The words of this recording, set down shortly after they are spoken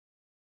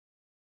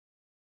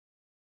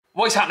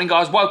What's happening,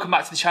 guys? Welcome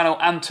back to the channel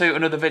and to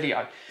another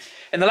video.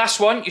 In the last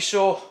one you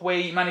saw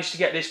we managed to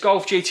get this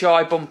Golf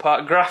GTI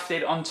bumper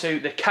grafted onto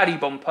the Caddy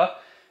bumper,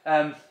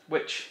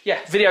 which, yeah,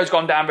 video's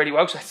gone down really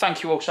well, so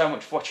thank you all so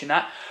much for watching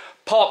that.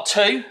 Part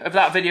 2 of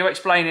that video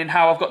explaining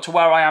how I've got to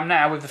where I am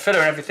now with the filler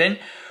and everything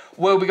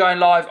will be going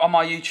live on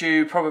my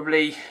YouTube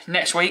probably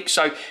next week.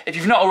 So if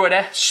you've not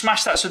already,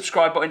 smash that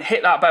subscribe button,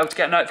 hit that bell to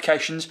get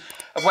notifications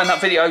of when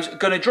that video's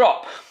going to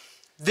drop.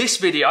 This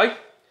video,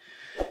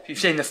 if you've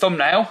seen the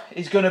thumbnail,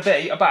 is going to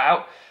be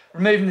about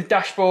removing the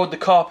dashboard, the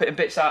carpet and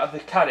bits out of the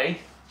Caddy,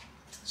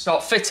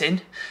 start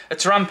fitting the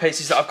Touran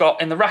pieces that I've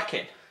got in the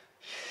racking.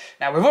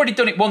 Now, we've already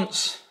done it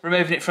once,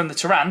 removing it from the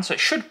Touran, so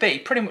it should be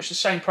pretty much the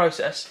same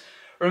process,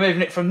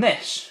 removing it from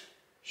this.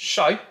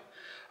 So,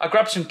 I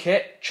grabbed some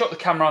kit, chuck the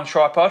camera on the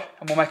tripod,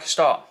 and we'll make a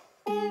start.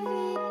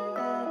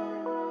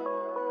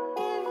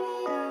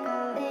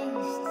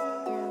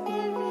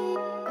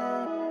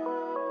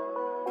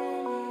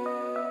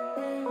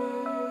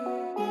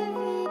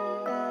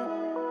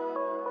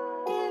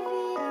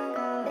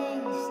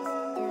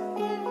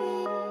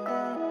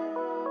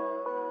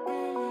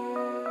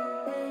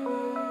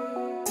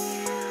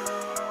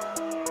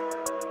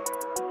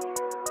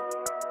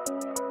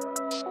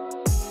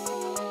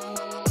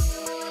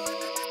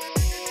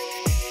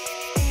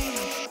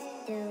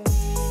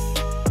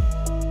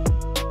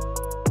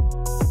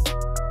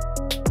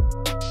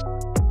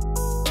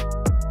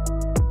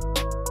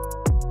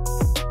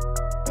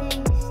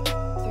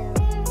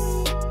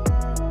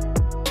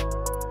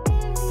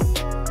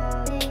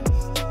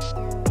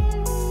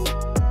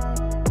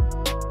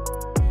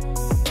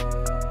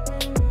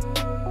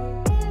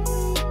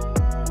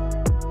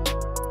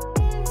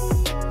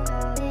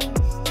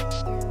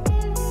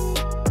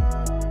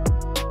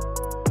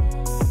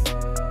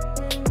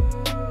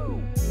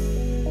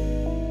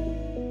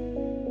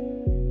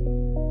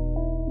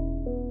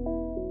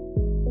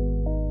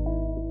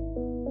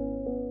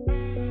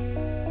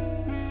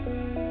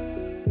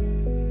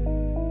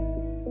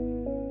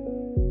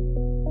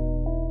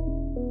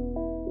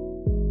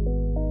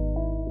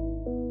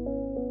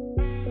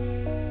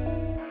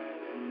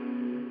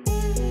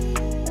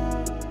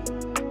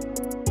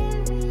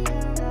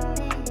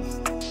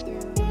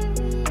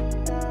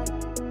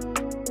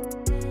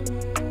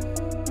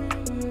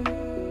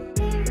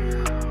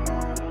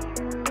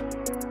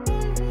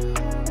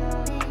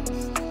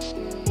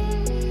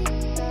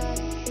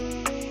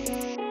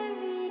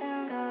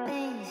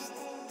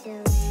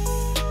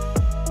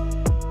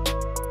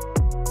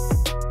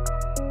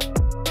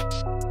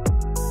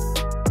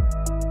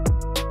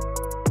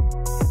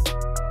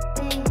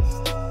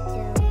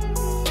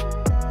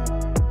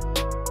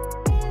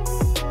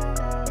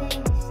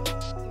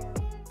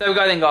 There we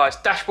go then, guys,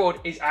 dashboard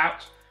is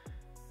out.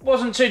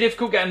 Wasn't too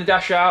difficult getting the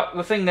dash out.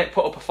 The thing that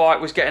put up a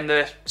fight was getting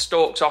the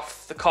stalks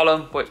off the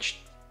column, which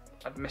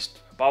I'd missed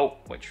a bolt,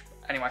 which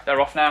anyway, they're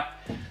off now.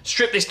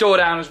 Strip this door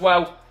down as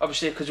well,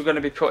 obviously, because we're going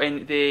to be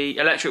putting the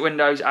electric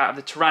windows out of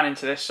the Touran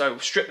into this, so we'll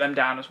strip them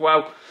down as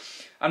well.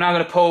 I'm now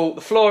going to pull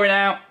the flooring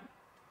out,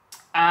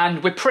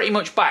 and we're pretty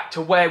much back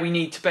to where we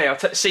need to be. I'll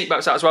take the seat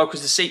belts out as well,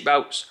 because the seat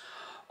belts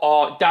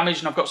are damaged,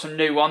 and I've got some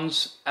new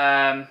ones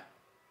from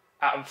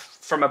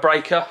a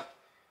breaker.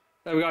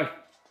 There we go,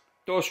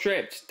 door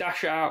stripped,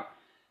 dash out,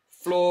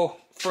 floor,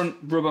 front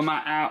rubber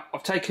mat out.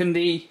 I've taken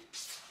the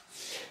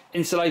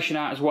insulation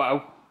out as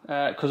well,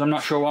 because I'm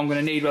not sure what I'm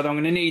going to need, whether I'm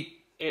going to need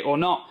it or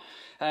not.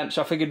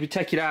 So I figured we'd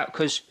take it out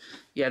because,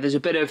 yeah, there's a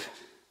bit of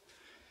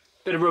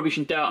rubbish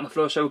and dirt on the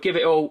floor, so we'll give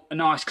it all a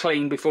nice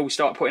clean before we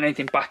start putting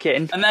anything back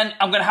in. And then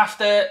I'm going to have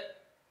to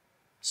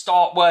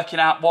start working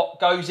out what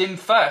goes in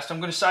first. I'm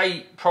going to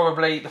say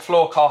probably the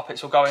floor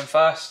carpets will go in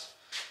first.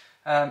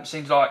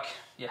 Seems like,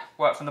 yeah,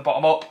 work from the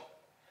bottom up.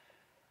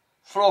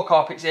 Floor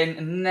carpets in,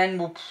 and then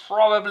we'll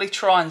probably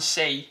try and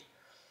see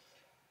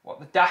what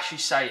the dash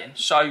is saying.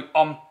 So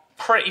I'm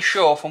pretty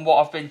sure from what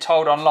I've been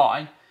told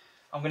online,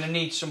 I'm going to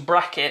need some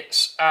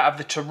brackets out of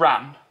the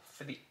Touran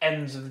for the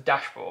ends of the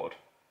dashboard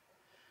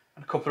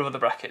and a couple of other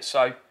brackets.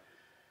 So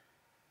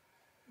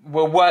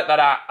we'll work that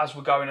out as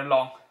we're going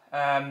along.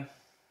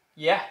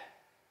 Yeah,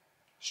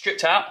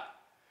 stripped out.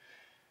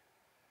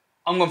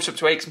 I'm going for some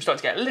tweaks. I'm starting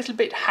to get a little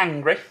bit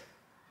hangry.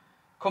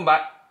 Come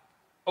back,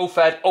 all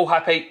fed, all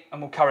happy,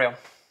 and we'll carry on.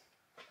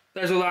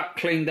 There's all that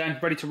cleaned then,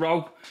 ready to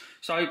roll.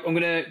 So I'm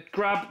going to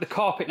grab the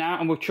carpet now,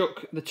 and we'll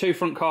chuck the two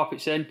front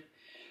carpets in.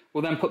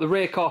 We'll then put the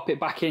rear carpet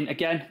back in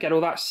again, get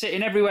all that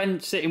sitting everywhere,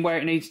 sitting where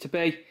it needs to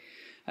be.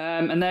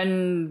 And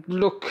then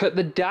look at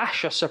the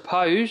dash, I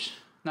suppose.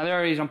 Now the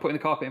only reason I'm putting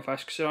the carpet in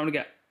first, because I don't want to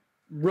get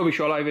rubbish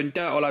all over and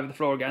dirt all over the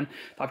floor again.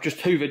 I've just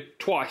hoovered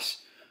twice,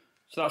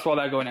 so that's why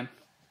they're going in.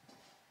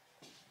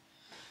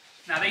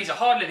 Now these are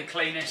hardly the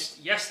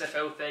cleanest, yes they're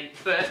filthy,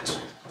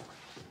 but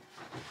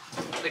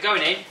they're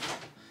going in.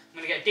 I'm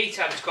going to get a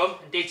detailer to come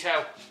and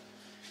detail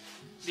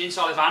the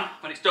inside of the van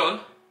when it's done,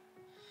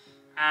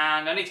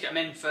 and I need to get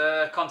them in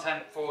for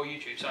content for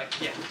YouTube, so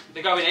yeah,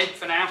 they're going in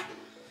for now.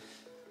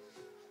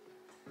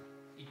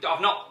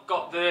 I've not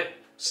got the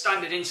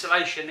standard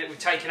insulation that we've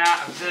taken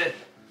out of the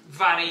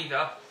van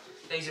either.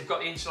 These have got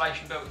the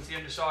insulation built into the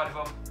underside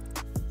of them.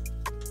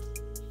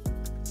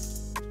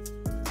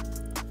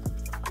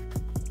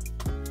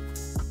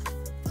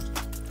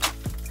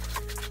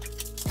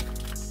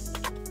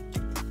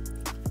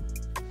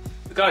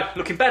 Go,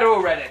 looking better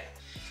already.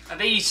 And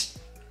these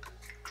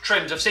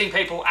trims, I've seen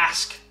people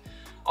ask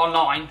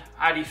online,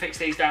 how do you fix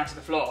these down to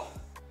the floor?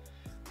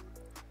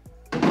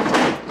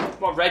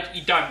 Well, Red,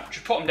 you don't.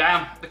 Just put them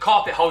down. The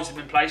carpet holds them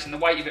in place and the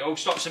weight of it all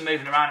stops them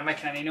moving around and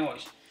making any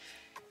noise.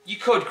 You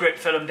could grip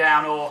fill them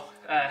down or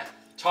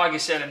tiger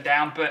seal them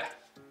down, but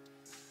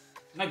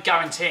there's no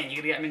guaranteeing you're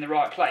going to get them in the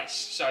right place.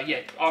 So yeah,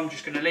 I'm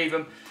just going to leave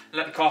them and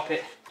let the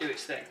carpet do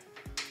its thing.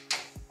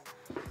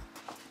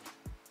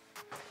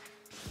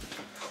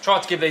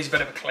 Tried to give these a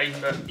bit of a clean,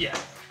 but yeah,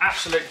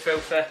 absolute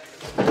filthy.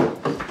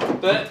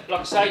 But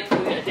like I say,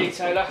 we'll get a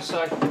detailer,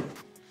 so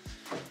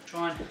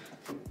try and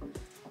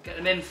get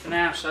them in for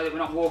now so that we're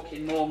not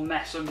walking more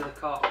mess under the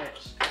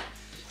carpets,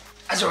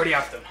 as I already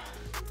have done.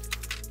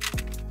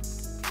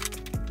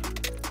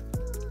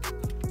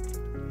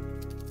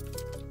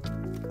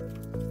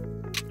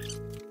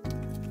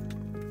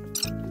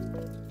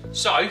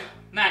 So,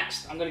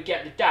 next I'm going to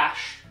get the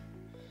dash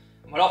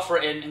and we'll offer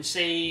it in and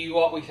see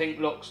what we think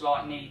looks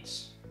like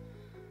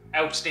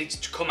else needs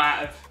to come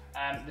out of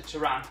the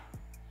Touran.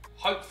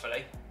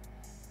 Hopefully,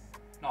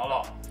 not a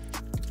lot.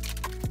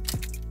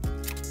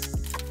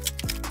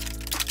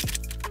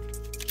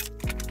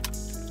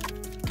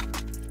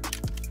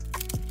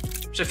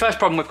 So first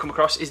problem we've come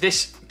across is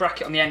this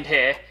bracket on the end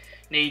here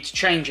needs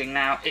changing.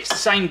 Now, it's the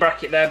same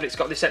bracket there, but it's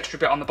got this extra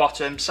bit on the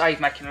bottom, save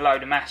making a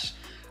load of mess.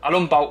 I'll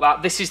unbolt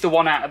that. This is the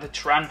one out of the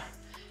Touran.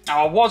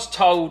 Now, I was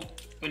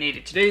told we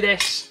needed to do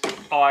this.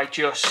 I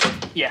just,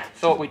 yeah,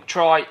 thought we'd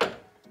try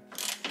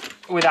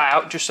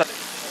without, just so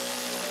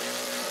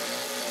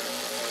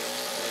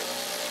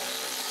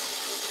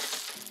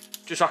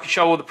I can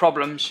show all the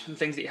problems and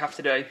things that you have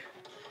to do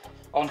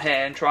on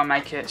here and try and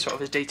make it sort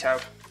of as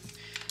detailed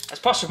as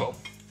possible.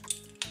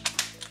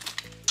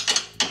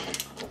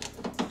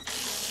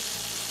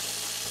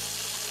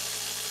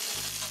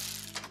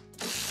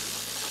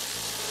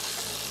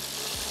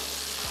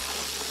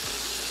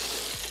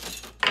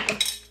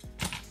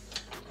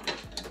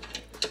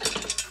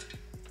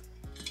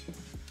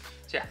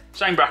 So yeah,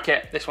 same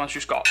bracket, this one's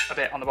just got a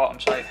bit on the bottom,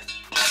 so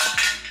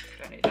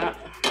don't need that.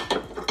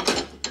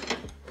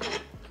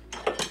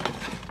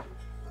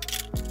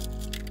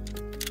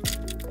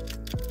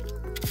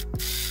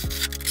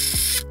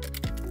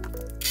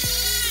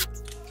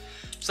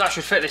 So that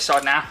should fit this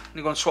side now.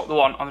 I'm going to swap the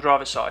one on the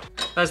driver's side.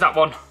 There's that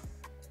one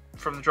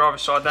from the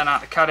driver's side, then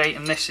out the Caddy,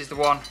 and this is the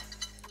one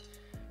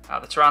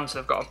out the Touran, so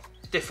they've got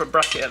a different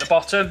bracket at the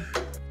bottom.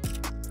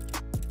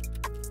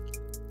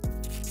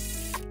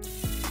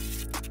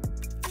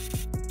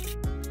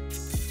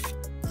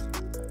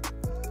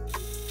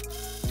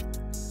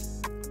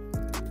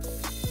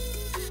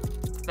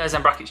 There's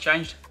them brackets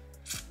changed.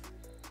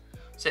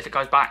 See if it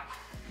goes back.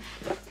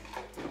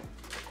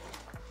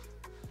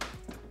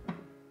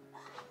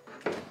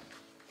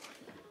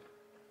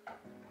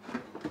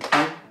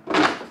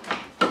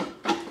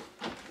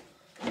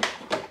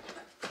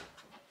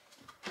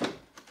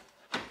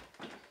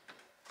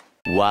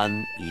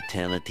 One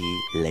eternity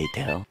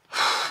later.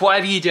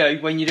 Whatever you do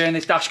when you're doing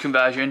this dash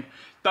conversion,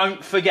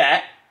 don't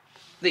forget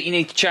that you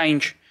need to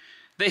change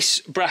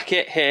this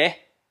bracket here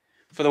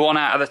for the one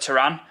out of the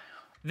Touran.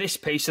 This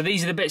piece, so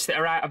these are the bits that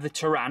are out of the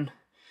Touran.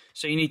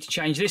 So you need to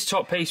change this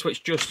top piece,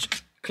 which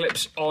just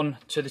clips on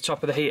to the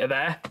top of the heater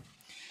there.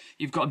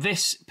 You've got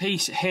this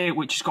piece here,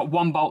 which has got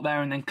one bolt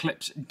there and then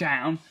clips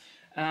down.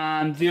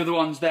 And the other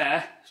one's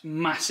there, it's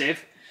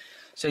massive.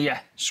 So yeah,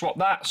 swap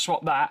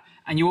that.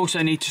 And you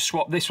also need to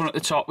swap this one at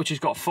the top, which has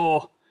got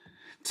 4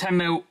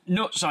 10mm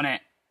nuts on it.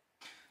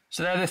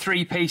 So they're the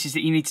 3 pieces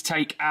that you need to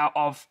take out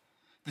of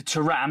the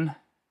Touran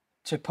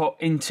to put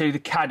into the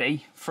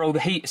Caddy for all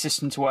the heater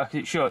system to work as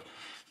it should.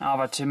 Now I've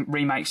had to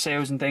remake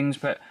seals and things,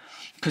 but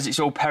because it's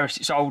all Paris,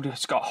 it's old,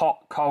 it's got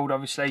hot, cold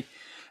obviously.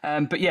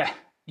 But yeah,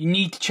 you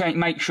need to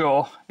make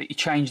sure that you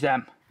change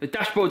them. The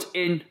dashboard's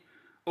in,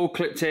 all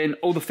clipped in,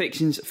 all the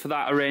fixings for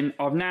that are in.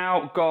 I've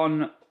now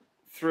gone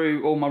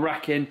through all my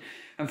racking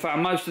and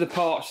found most of the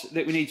parts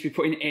that we need to be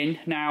putting in.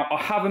 Now,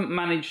 I haven't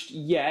managed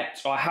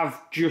yet, I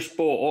have just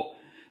bought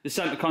the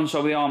centre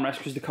console with the armrest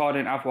because the car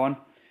didn't have one.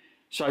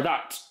 So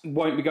that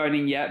won't be going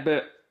in yet,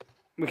 but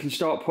we can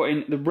start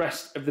putting the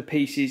rest of the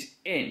pieces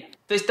in.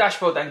 This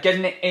dashboard then,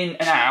 getting it in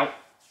and out,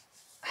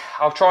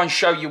 I'll try and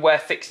show you where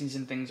fixings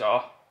and things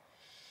are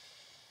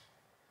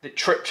that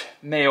tripped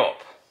me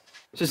up.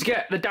 So to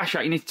get the dash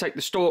out, you need to take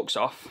the stalks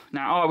off.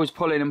 Now, I was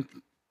pulling them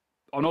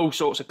on all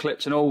sorts of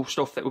clips and all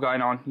stuff that were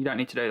going on. You don't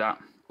need to do that.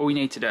 All you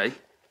need to do,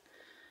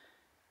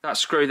 that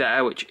screw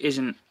there, which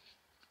isn't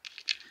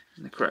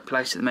in the correct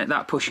place at the minute,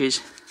 that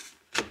pushes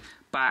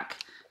back,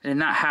 and in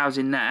that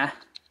housing there,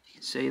 you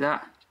can see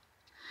that,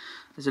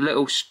 there's a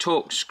little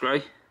torque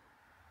screw.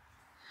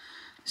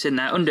 It's in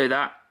there, undo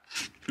that,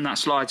 and that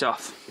slides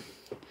off.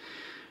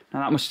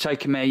 Now that must have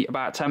taken me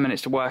about 10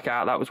 minutes to work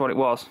out that was what it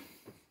was.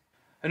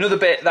 Another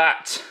bit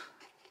that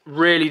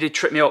really did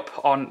trip me up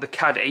on the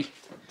Caddy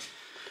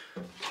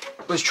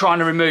was trying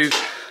to remove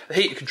the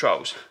heater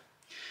controls.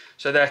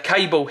 So they're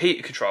cable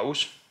heater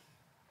controls.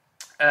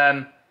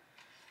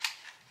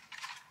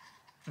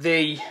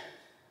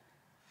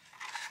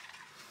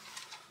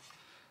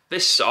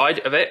 This side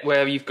of it,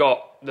 where you've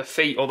got the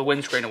feet or the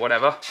windscreen or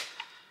whatever,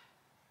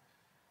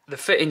 the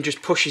fitting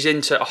just pushes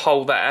into a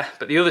hole there,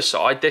 but the other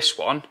side, this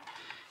one,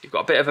 you've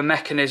got a bit of a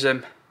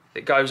mechanism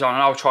that goes on,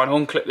 and I was trying to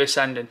unclip this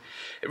end and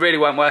it really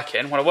weren't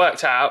working. When I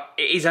worked out,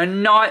 it is a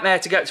nightmare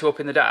to get to up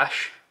in the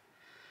dash,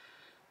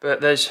 but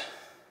there's,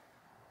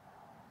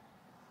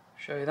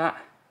 show you that,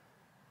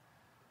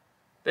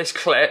 this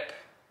clip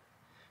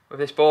with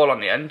this ball on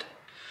the end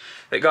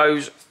that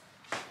goes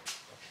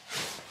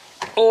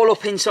all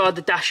up inside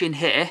the dash in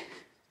here.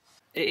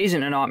 It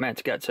isn't a nightmare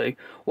to get to.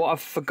 What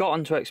I've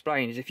forgotten to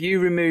explain is if you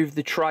remove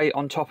the tray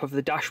on top of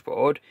the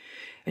dashboard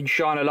and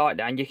shine a light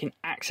down, you can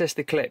access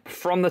the clip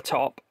from the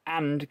top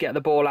and get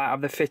the ball out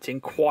of the fitting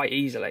quite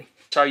easily.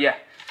 So yeah,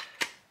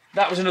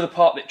 that was another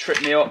part that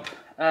tripped me up.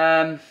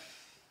 I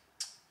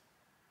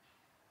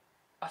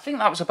think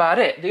that was about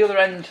it. The other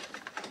end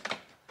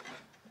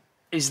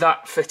is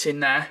that fitting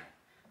there,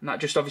 and that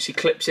just obviously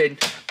clips in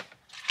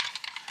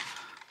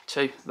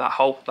to that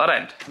hole, that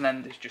end, and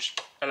then there's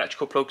just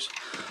electrical plugs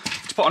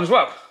to put on as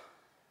well.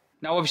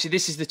 Now obviously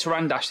this is the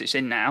Touran dash that's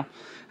in now,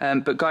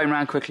 but going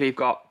around quickly, you've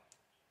got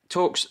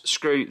Torx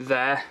screw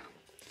there,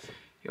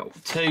 you've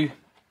got 2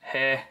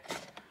 here,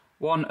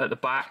 1 at the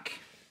back.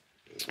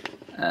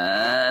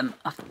 I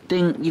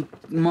think you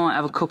might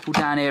have a couple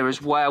down here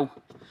as well.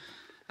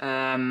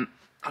 I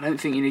don't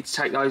think you need to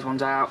take those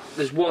ones out.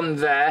 There's 1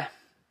 there,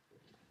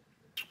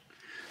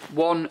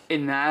 1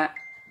 in there,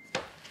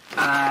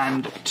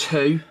 and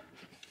 2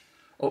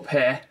 up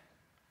here.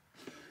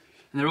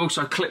 And there are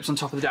also clips on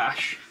top of the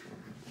dash,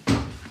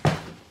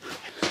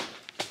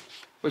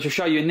 which I'll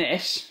show you in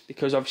this,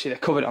 because obviously they're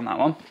covered on that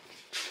one.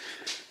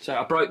 So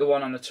I broke the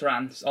one on the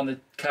Touran, on the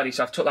Caddy,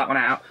 so I've took that one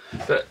out.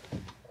 But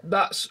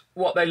that's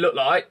what they look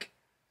like.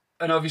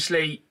 And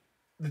obviously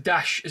the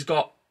dash has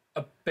got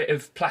a bit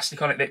of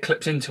plastic on it that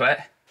clips into it,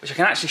 which I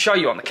can actually show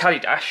you on the Caddy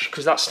dash,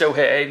 because that's still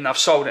here, and I've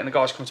sold it and the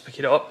guys come to pick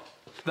it up.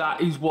 That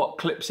is what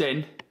clips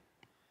in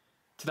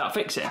to that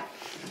fixing.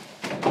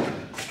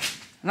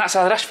 And that's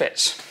how the dash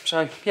fits.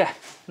 So yeah,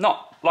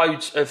 not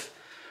loads of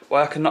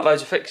work and not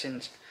loads of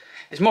fixings.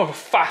 It's more of a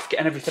faff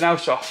getting everything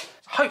else off.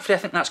 Hopefully I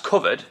think that's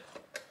covered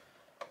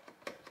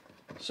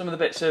some of the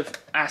bits of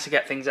how to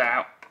get things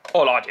out.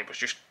 All I did was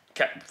just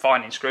kept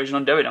finding screws and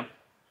undoing them.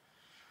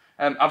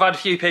 I've had a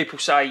few people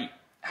say,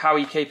 how are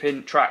you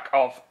keeping track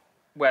of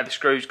where the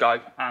screws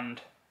go and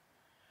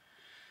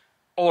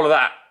all of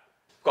that.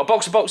 Got a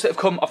box of bolts that have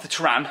come off the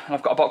Touran, and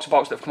I've got a box of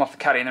bolts that have come off the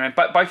Caddy, and they're in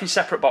both in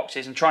separate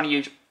boxes, and trying to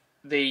use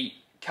the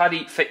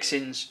Caddy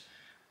fixings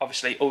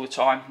obviously all the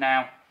time.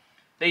 Now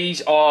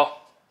these are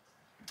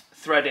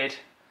threaded,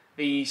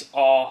 these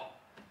are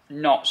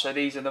not, so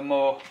these are the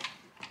more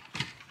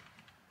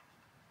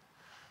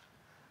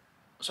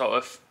sort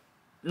of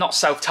not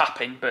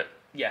self-tapping, but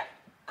yeah,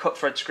 cut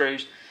thread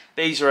screws.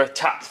 These are a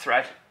tapped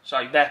thread,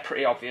 so they're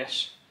pretty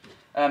obvious.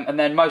 And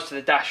then most of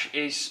the dash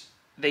is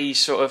these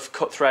sort of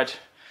cut thread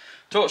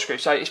Torx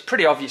screws, so it's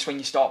pretty obvious when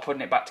you start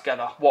putting it back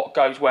together what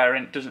goes where,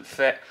 and it doesn't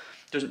fit,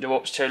 doesn't do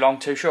ups too long,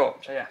 too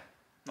short. So yeah,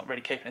 not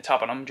really keeping a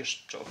tab on them,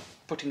 just sort of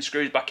putting the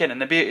screws back in. And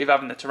the beauty of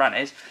having the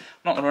Touran is I'm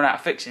not going to run out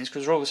of fixings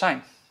because they're all the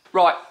same.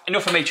 Right,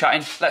 enough of me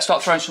chatting. Let's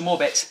start throwing some more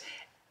bits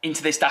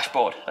into this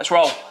dashboard. Let's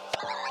roll.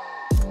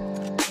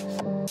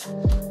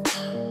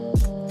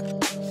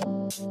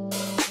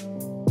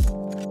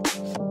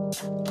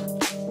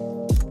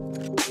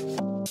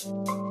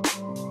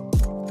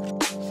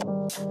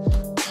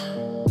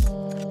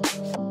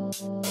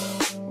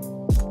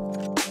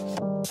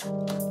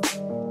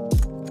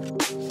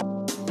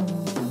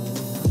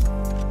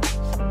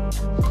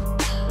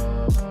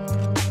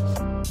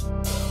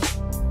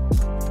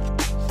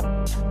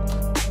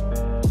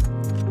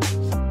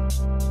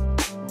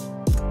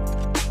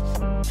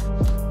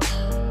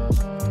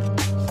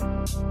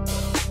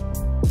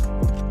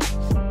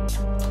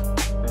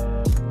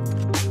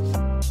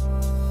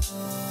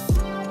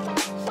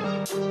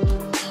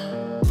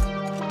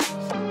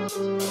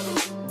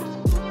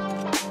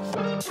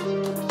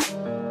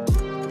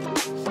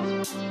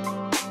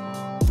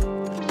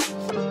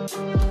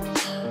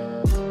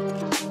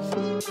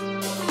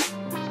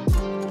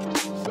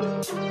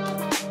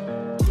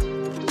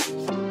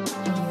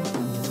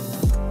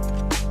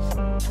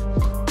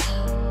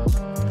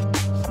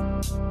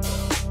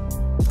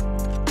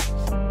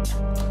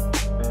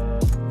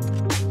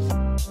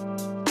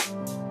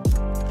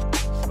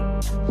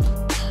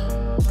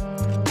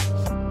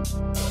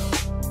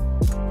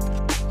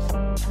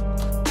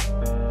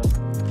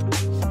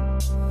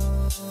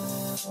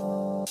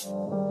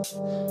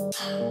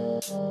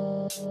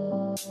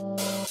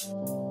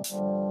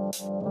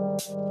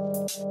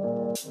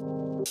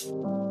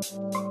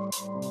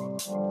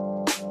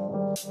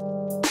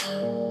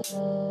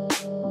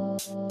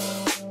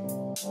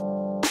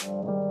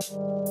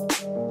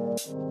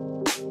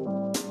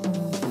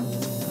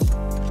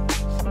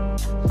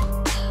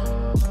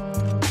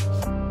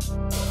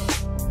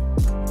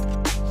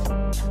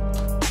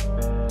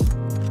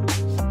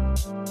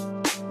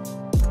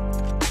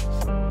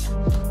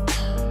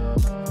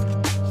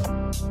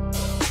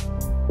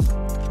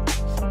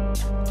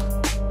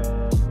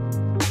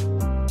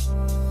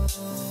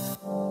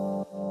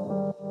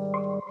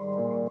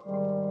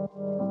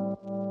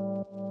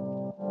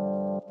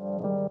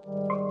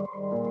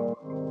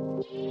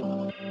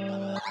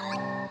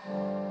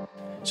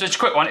 So it's a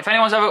quick one. If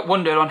anyone's ever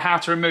wondered on how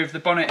to remove the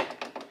bonnet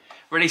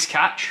release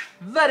catch,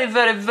 very,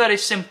 very, very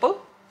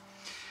simple.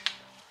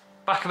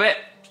 Back of it,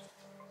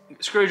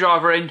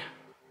 screwdriver in,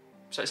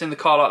 so it's in the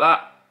car like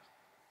that.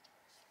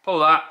 Pull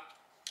that,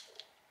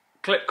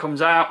 clip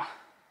comes out,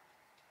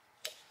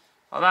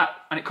 like that,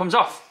 and it comes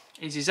off.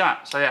 Easy as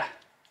that. So yeah,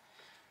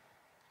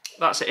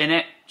 that's it in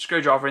it.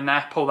 Screwdriver in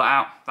there, pull that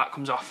out, that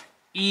comes off.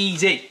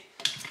 Easy.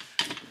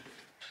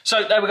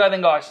 So there we go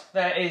then, guys.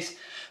 There is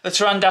the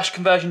Touran dash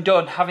conversion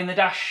done. Having the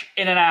dash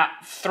in and out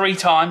 3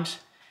 times,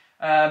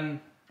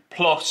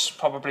 plus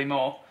probably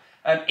more.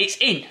 It's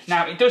in.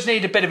 Now, it does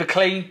need a bit of a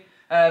clean,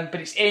 but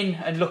it's in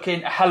and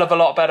looking a hell of a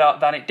lot better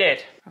than it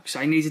did. Like I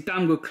say, it needs a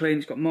damn good clean.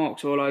 It's got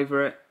marks all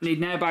over it. Need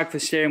an airbag for the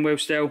steering wheel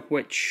still,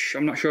 which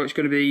I'm not sure it's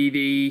going to be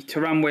the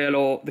Touran wheel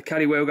or the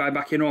Caddy wheel going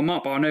back in, or I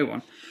might buy a new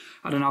one.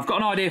 I don't know. I've got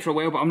an idea for a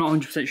wheel, but I'm not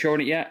 100% sure on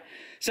it yet.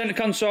 Centre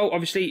console,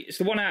 obviously, it's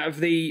the one out of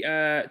the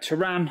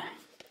Touran,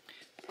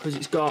 because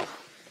it's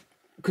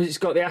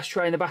got the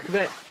ashtray in the back of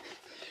it.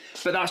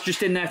 But that's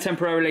just in there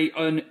temporarily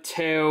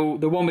until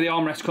the one with the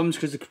armrest comes,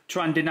 because the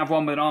Touran didn't have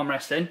one with an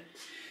armrest in.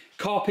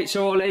 Carpets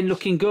are all in,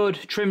 looking good.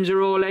 Trims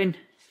are all in.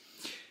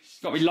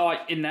 Got me light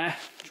in there,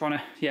 trying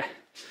to, yeah,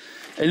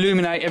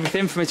 illuminate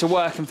everything for me to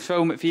work and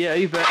film it for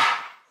you. But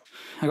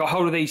I got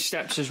hold of these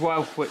steps as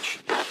well, which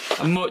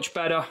are much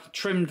better.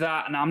 Trimmed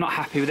that, and I'm not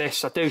happy with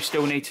this. I do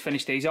still need to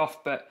finish these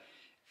off, but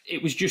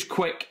it was just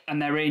quick,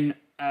 and they're in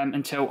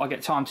until I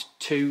get time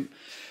to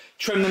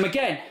trim them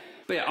again.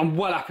 But yeah, I'm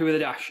well happy with the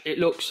dash. It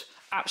looks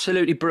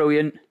absolutely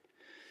brilliant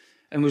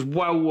and was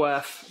well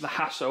worth the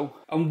hassle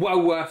and well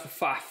worth the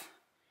faff.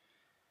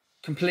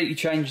 Completely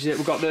changes it.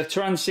 We've got the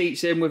Touran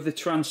seats in with the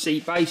Touran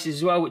seat bases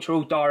as well, which are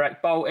all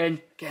direct bolt in.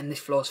 Again, this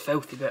floor's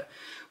filthy, but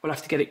we'll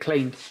have to get it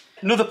cleaned.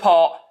 Another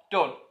part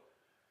done,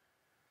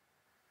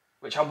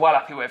 which I'm well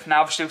happy with.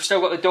 Now, obviously, we've still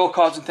got the door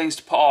cards and things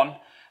to put on,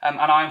 and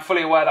I'm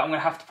fully aware that I'm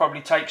going to have to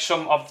probably take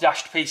some of the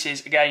dash to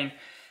pieces again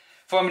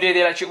for when we do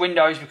the electric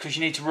windows, because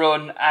you need to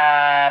run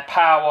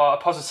power, a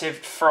positive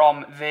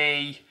from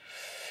the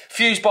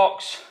fuse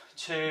box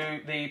to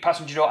the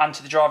passenger door and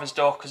to the driver's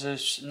door, because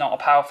there's not a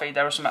power feed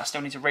there or something. I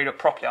still need to read up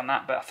properly on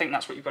that, but I think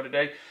that's what you've got to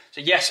do. So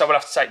yes, I will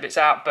have to take bits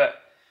out, but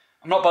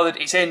I'm not bothered.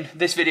 It's in.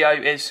 This video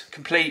is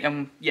complete,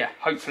 and yeah,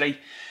 hopefully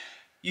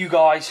you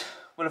guys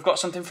will have got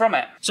something from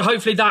it. So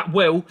hopefully that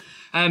will,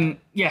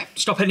 yeah,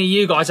 stop any of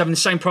you guys having the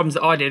same problems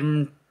that I did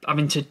and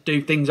having to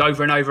do things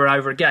over and over and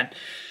over again.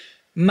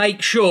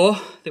 Make sure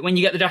that when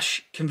you get the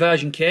dash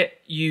conversion kit,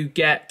 you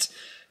get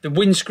the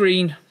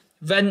windscreen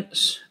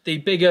vents, the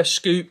bigger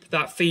scoop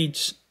that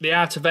feeds the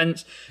outer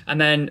vents, and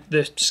then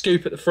the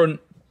scoop at the front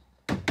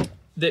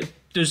that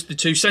does the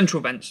 2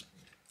 central vents,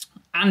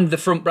 and the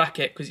front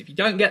bracket, because if you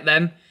don't get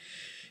them,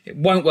 it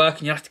won't work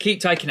and you'll have to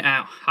keep taking it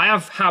out. I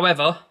have,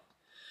 however,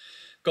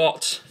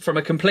 got from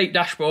a complete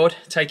dashboard,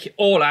 take it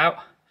all out,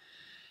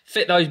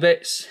 fit those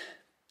bits,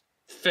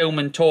 film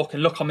and talk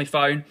and look on my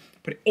phone,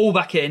 put it all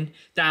back in,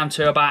 down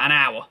to about an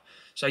hour.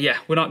 So yeah,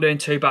 we're not doing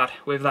too bad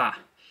with that.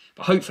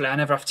 But hopefully I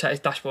never have to take this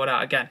dashboard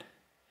out again.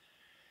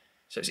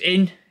 So it's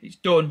in, it's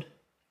done.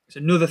 It's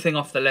another thing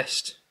off the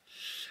list.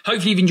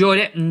 Hopefully you've enjoyed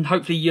it, and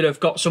hopefully you'll have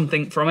got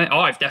something from it.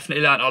 I've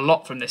definitely learned a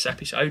lot from this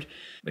episode,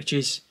 which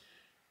is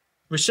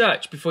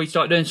research before you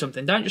start doing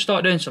something. Don't just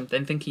start doing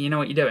something thinking you know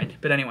what you're doing.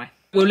 But anyway,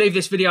 we'll leave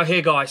this video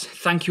here, guys.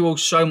 Thank you all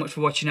so much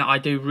for watching it. I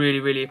do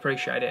really, really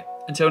appreciate it.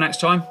 Until next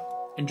time,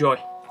 enjoy.